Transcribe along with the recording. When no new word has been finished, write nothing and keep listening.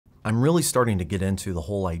I'm really starting to get into the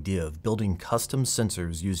whole idea of building custom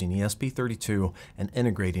sensors using ESP32 and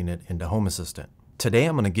integrating it into Home Assistant. Today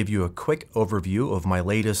I'm going to give you a quick overview of my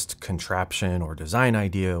latest contraption or design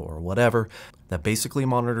idea or whatever that basically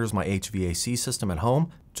monitors my HVAC system at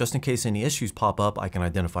home. Just in case any issues pop up, I can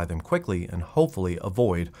identify them quickly and hopefully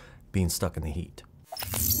avoid being stuck in the heat.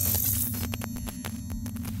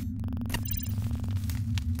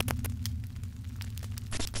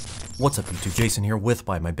 What's up YouTube, Jason here with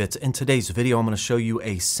Byte My Bits. In today's video, I'm going to show you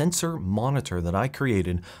a sensor monitor that I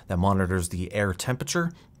created that monitors the air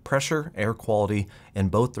temperature, pressure, air quality, in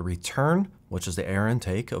both the return, which is the air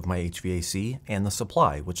intake of my HVAC, and the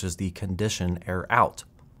supply, which is the condition air out.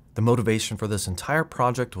 The motivation for this entire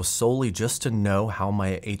project was solely just to know how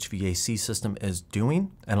my HVAC system is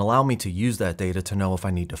doing and allow me to use that data to know if I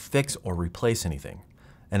need to fix or replace anything.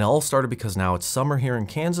 And it all started because now it's summer here in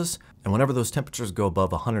Kansas, and whenever those temperatures go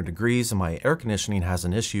above 100 degrees, my air conditioning has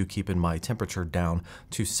an issue keeping my temperature down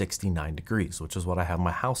to 69 degrees, which is what I have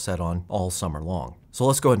my house set on all summer long. So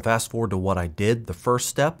let's go ahead and fast forward to what I did. The first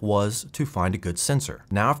step was to find a good sensor.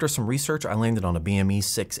 Now after some research, I landed on a BME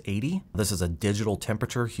 680. This is a digital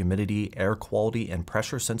temperature, humidity, air quality, and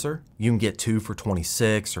pressure sensor. You can get 2 for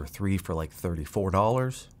 $26 or 3 for like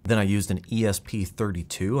 $34. Then I used an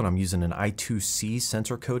ESP32 and I'm using an I2C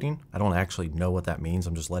sensor coding. I don't actually know what that means.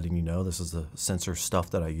 I'm just letting you know this is the sensor stuff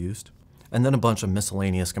that I used. And then a bunch of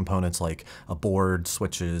miscellaneous components like a board,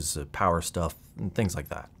 switches, power stuff, and things like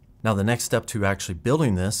that. Now the next step to actually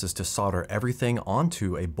building this is to solder everything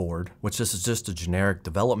onto a board, which this is just a generic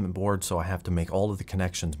development board, so I have to make all of the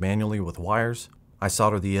connections manually with wires. I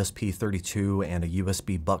soldered the ESP32 and a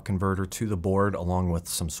USB buck converter to the board along with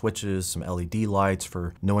some switches, some LED lights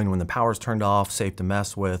for knowing when the power's turned off, safe to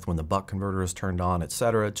mess with, when the buck converter is turned on,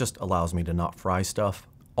 etc. It just allows me to not fry stuff.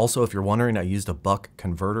 Also, if you're wondering, I used a buck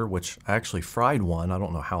converter, which I actually fried one. I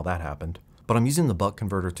don't know how that happened. But I'm using the buck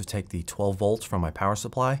converter to take the 12 volts from my power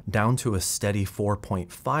supply down to a steady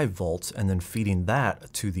 4.5 volts and then feeding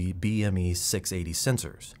that to the BME 680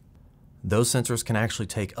 sensors. Those sensors can actually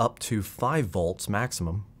take up to 5 volts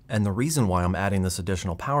maximum. And the reason why I'm adding this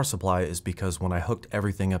additional power supply is because when I hooked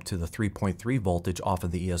everything up to the 3.3 voltage off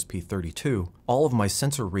of the ESP32, all of my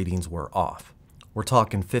sensor readings were off. We're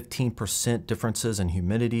talking 15% differences in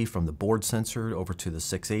humidity from the board sensor over to the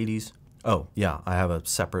 680s. Oh yeah, I have a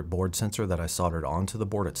separate board sensor that I soldered onto the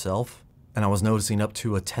board itself, and I was noticing up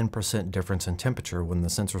to a 10% difference in temperature when the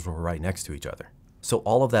sensors were right next to each other. So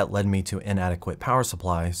all of that led me to inadequate power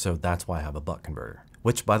supply, so that's why I have a buck converter,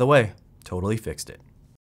 which by the way, totally fixed it.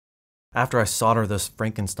 After I soldered this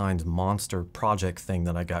Frankenstein's monster project thing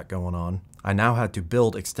that I got going on, I now had to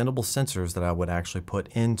build extendable sensors that I would actually put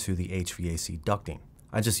into the HVAC ducting.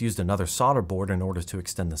 I just used another solder board in order to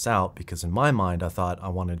extend this out because in my mind I thought I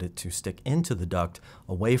wanted it to stick into the duct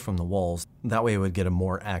away from the walls. That way it would get a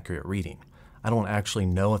more accurate reading. I don't actually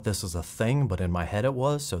know if this is a thing, but in my head it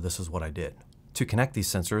was, so this is what I did. To connect these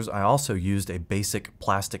sensors, I also used a basic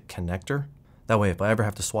plastic connector. That way if I ever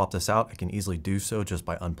have to swap this out, I can easily do so just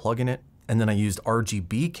by unplugging it. And then I used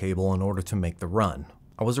RGB cable in order to make the run.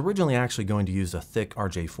 I was originally actually going to use a thick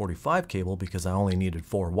RJ45 cable because I only needed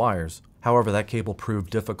 4 wires. However, that cable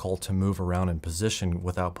proved difficult to move around in position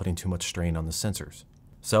without putting too much strain on the sensors.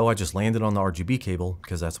 So I just landed on the RGB cable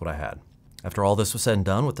because that's what I had. After all this was said and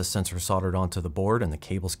done with the sensor soldered onto the board and the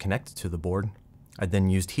cables connected to the board, I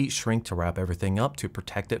then used heat shrink to wrap everything up to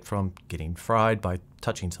protect it from getting fried by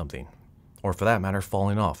touching something. Or for that matter,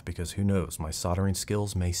 falling off, because who knows, my soldering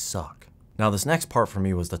skills may suck. Now this next part for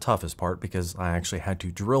me was the toughest part because I actually had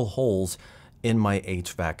to drill holes in my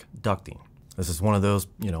HVAC ducting. This is one of those,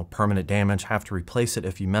 permanent damage, have to replace it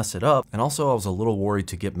if you mess it up. And also I was a little worried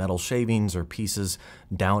to get metal shavings or pieces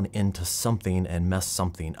down into something and mess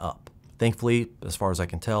something up. Thankfully, as far as I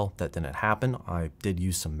can tell, that didn't happen. I did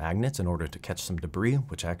use some magnets in order to catch some debris,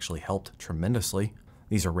 which actually helped tremendously.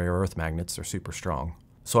 These are rare earth magnets, they're super strong.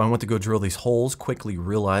 So I went to go drill these holes, quickly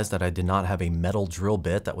realized that I did not have a metal drill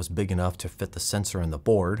bit that was big enough to fit the sensor in the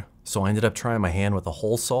board. So I ended up trying my hand with a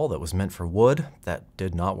hole saw that was meant for wood. That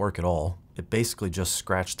did not work at all. It basically just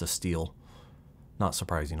scratched the steel. Not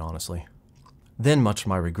surprising, honestly. Then, much to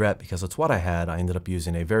my regret, because it's what I had, I ended up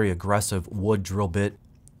using a very aggressive wood drill bit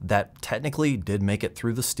that technically did make it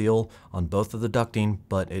through the steel on both of the ducting,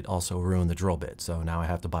 but it also ruined the drill bit. So now I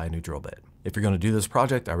have to buy a new drill bit. If you're going to do this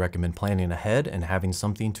project, I recommend planning ahead and having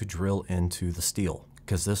something to drill into the steel,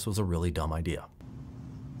 because this was a really dumb idea.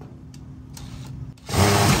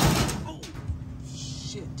 Oh,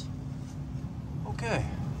 shit. Okay,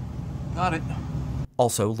 got it.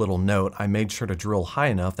 Also, little note, I made sure to drill high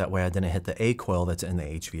enough that way I didn't hit the A coil that's in the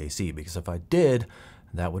HVAC, because if I did,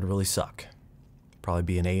 that would really suck. Probably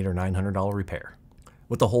be an $800 or $900 repair.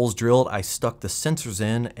 With the holes drilled, I stuck the sensors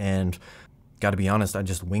in, and got to be honest, I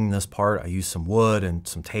just winged this part. I used some wood and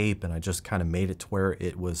some tape, and I just kind of made it to where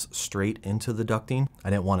it was straight into the ducting. I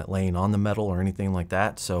didn't want it laying on the metal or anything like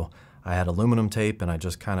that, so I had aluminum tape and I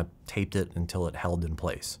just kind of taped it until it held in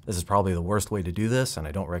place. This is probably the worst way to do this, and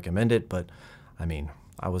I don't recommend it, but I mean,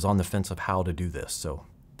 I was on the fence of how to do this, so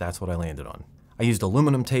that's what I landed on. I used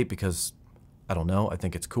aluminum tape because, I don't know, I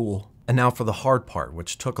think it's cool. And now for the hard part,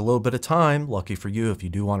 which took a little bit of time. Lucky for you, if you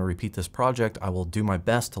do want to repeat this project, I will do my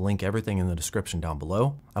best to link everything in the description down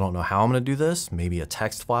below. I don't know how I'm going to do this, maybe a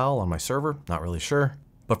text file on my server, not really sure.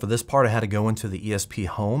 But for this part, I had to go into the ESP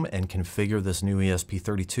home and configure this new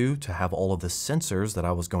ESP32 to have all of the sensors that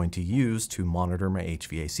I was going to use to monitor my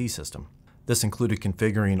HVAC system. This included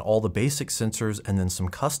configuring all the basic sensors and then some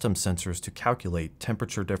custom sensors to calculate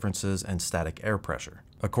temperature differences and static air pressure.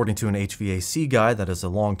 According to an HVAC guy that is a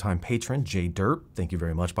longtime patron, Jay Dirt, thank you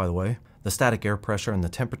very much by the way, the static air pressure and the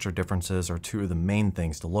temperature differences are two of the main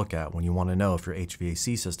things to look at when you want to know if your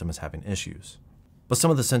HVAC system is having issues. But some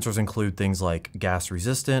of the sensors include things like gas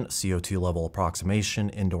resistant, CO2 level approximation,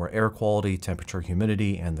 indoor air quality, temperature,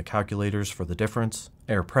 humidity, and the calculators for the difference.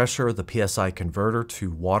 Air pressure, the PSI converter to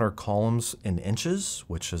water columns in inches,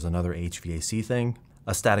 which is another HVAC thing.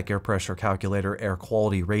 A static air pressure calculator, air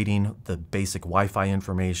quality rating, the basic Wi-Fi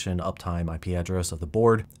information, uptime, IP address of the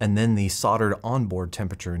board, and then the soldered onboard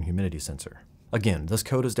temperature and humidity sensor. Again, this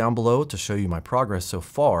code is down below to show you my progress so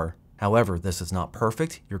far. However, this is not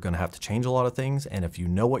perfect. You're going to have to change a lot of things, and if you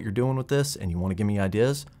know what you're doing with this and you want to give me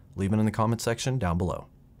ideas, leave it in the comment section down below.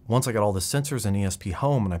 Once I got all the sensors in ESP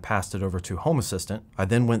Home and I passed it over to Home Assistant, I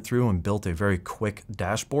then went through and built a very quick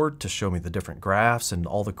dashboard to show me the different graphs and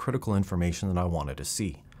all the critical information that I wanted to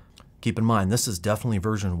see. Keep in mind, this is definitely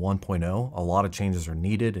version 1.0. A lot of changes are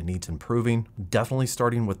needed. It needs improving. Definitely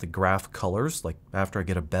starting with the graph colors. Like after I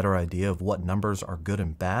get a better idea of what numbers are good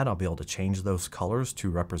and bad, I'll be able to change those colors to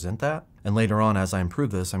represent that. And later on, as I improve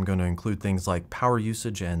this, I'm going to include things like power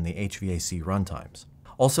usage and the HVAC runtimes.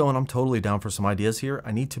 Also, and I'm totally down for some ideas here,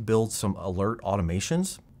 I need to build some alert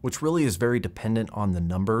automations, which really is very dependent on the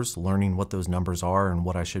numbers, learning what those numbers are and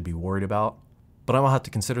what I should be worried about. But I will have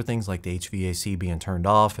to consider things like the HVAC being turned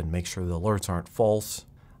off and make sure the alerts aren't false.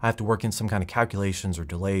 I have to work in some kind of calculations or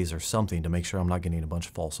delays or something to make sure I'm not getting a bunch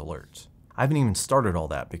of false alerts. I haven't even started all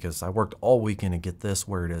that because I worked all weekend to get this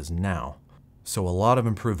where it is now. So a lot of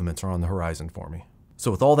improvements are on the horizon for me. So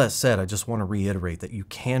with all that said, I just want to reiterate that you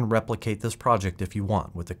can replicate this project if you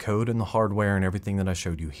want with the code and the hardware and everything that I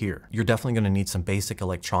showed you here. You're definitely going to need some basic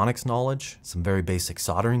electronics knowledge, some very basic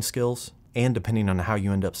soldering skills, and depending on how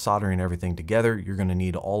you end up soldering everything together, you're going to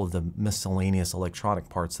need all of the miscellaneous electronic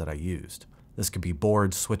parts that I used. This could be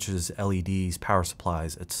boards, switches, LEDs, power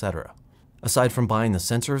supplies, etc. Aside from buying the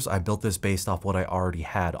sensors, I built this based off what I already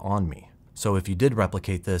had on me. So if you did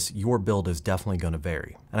replicate this, your build is definitely going to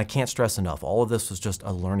vary. And I can't stress enough, all of this was just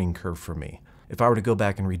a learning curve for me. If I were to go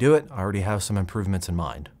back and redo it, I already have some improvements in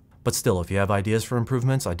mind. But still, if you have ideas for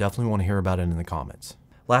improvements, I definitely want to hear about it in the comments.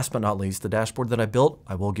 Last but not least, the dashboard that I built,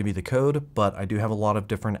 I will give you the code, but I do have a lot of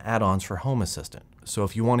different add-ons for Home Assistant. So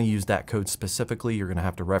if you want to use that code specifically, you're going to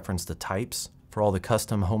have to reference the types for all the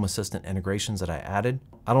custom Home Assistant integrations that I added.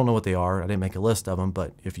 I don't know what they are, I didn't make a list of them,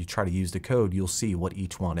 but if you try to use the code, you'll see what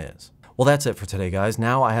each one is. Well, that's it for today, guys.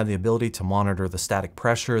 Now I have the ability to monitor the static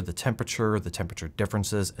pressure, the temperature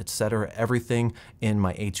differences, etc., everything in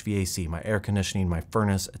my HVAC, my air conditioning, my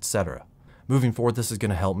furnace, etc. Moving forward, this is going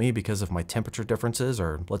to help me because if my temperature differences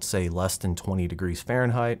are, let's say, less than 20 degrees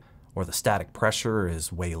Fahrenheit, or the static pressure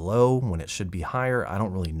is way low when it should be higher, I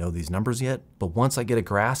don't really know these numbers yet. But once I get a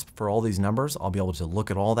grasp for all these numbers, I'll be able to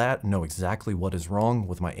look at all that and know exactly what is wrong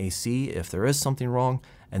with my AC, if there is something wrong,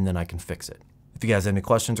 and then I can fix it. If you guys have any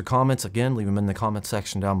questions or comments, again, leave them in the comment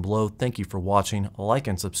section down below. Thank you for watching, like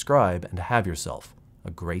and subscribe, and have yourself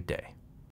a great day.